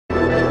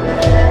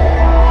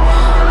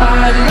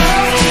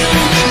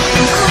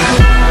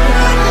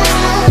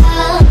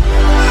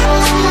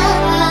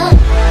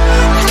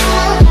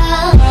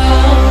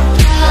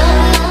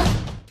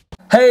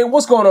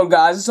what's going on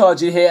guys, it's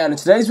RG here, and in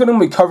today's video I'm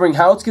going to be covering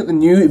how to get the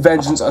new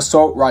Vengeance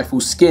Assault Rifle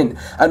skin,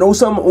 and I'm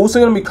also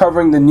going to be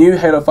covering the new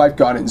Halo 5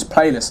 Guardians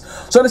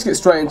playlist. So let's get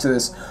straight into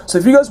this. So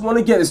if you guys want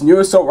to get this new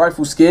Assault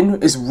Rifle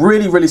skin, it's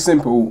really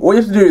simple. All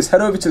you have to do is head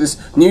over to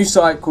this new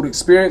site called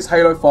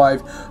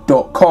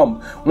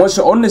experiencehalo5.com. Once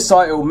you're on this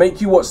site, it will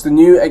make you watch the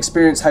new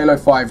Experience Halo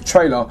 5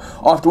 trailer.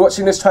 After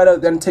watching this trailer,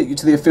 then take you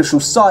to the official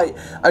site,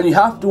 and you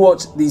have to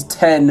watch these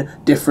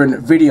 10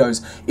 different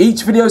videos.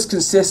 Each video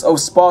consists of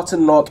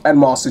Spartan Lock and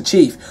Master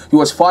Chief. You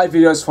watch 5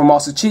 videos from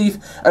Master Chief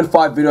and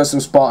 5 videos from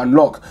Spartan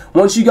Lock.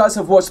 Once you guys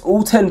have watched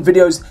all 10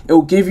 videos, it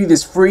will give you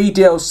this free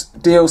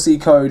DLC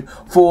code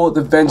for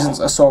the Vengeance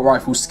Assault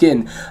Rifle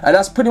skin. And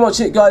that's pretty much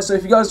it guys. So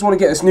if you guys want to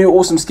get this new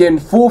awesome skin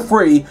for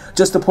free,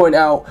 just to point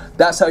out,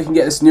 that's how you can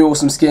get this new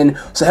awesome skin.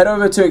 So head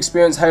over to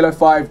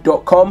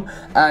experiencehalo5.com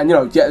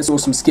and get this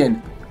awesome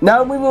skin.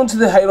 Now moving on to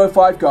the Halo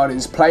 5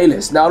 Guardians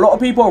playlist. Now a lot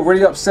of people are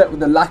really upset with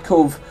the lack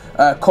of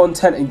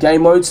content and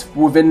game modes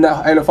within the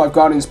Halo 5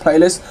 Guardians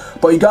playlist,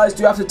 but you guys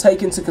do have to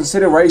take into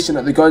consideration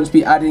that they're going to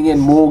be adding in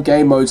more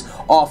game modes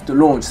after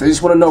launch. They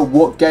just want to know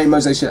what game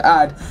modes they should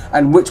add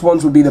and which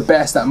ones would be the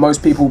best that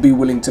most people will be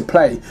willing to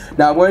play.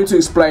 Now I'm going to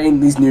explain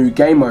these new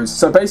game modes.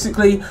 So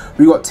basically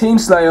we've got Team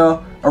Slayer,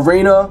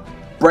 Arena,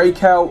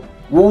 Breakout,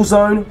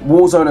 Warzone,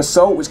 Warzone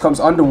Assault, which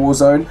comes under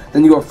Warzone.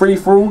 Then you got Free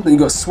For All, then you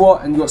got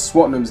SWAT, and you got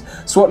SWATnums.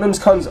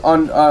 SWATnums comes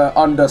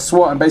under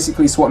SWAT, and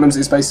basically SWATnums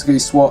is basically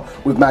SWAT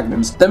with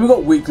magnums. Then we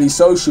got Weekly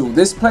Social.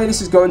 This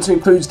playlist is going to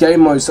include game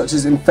modes such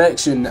as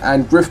Infection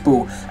and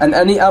Driftball, and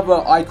any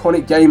other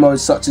iconic game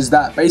modes such as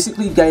that.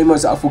 Basically game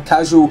modes that are for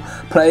casual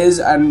players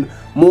and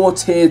more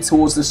tiered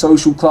towards the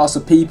social class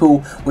of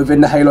people within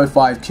the Halo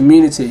 5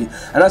 community.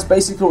 And that's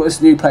basically what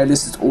this new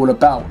playlist is all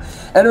about.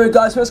 Anyway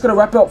guys, that's going to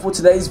wrap it up for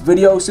today's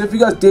video. So if you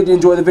guys did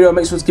enjoy the video,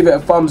 make sure to give it a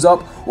thumbs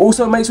up.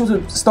 Also make sure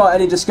to start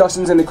any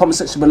discussions in the comment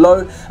section below,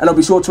 and I'll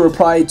be sure to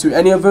reply to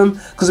any of them,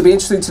 because it'll be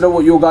interesting to know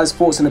what your guys'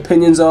 thoughts and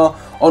opinions are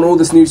on all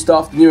this new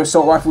stuff, the new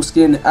Assault Rifle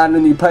skin and the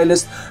new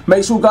playlist.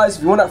 Make sure guys,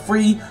 if you want that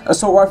free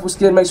Assault Rifle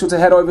skin, make sure to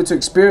head over to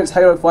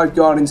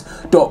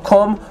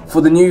experiencehalo5guardians.com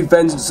for the new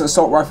Vengeance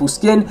Assault Rifle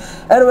skin.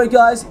 Anyway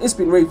guys, it's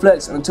been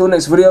Reflex, and until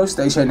next video,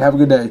 stay shady and have a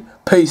good day.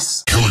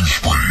 Peace. Killing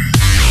spree.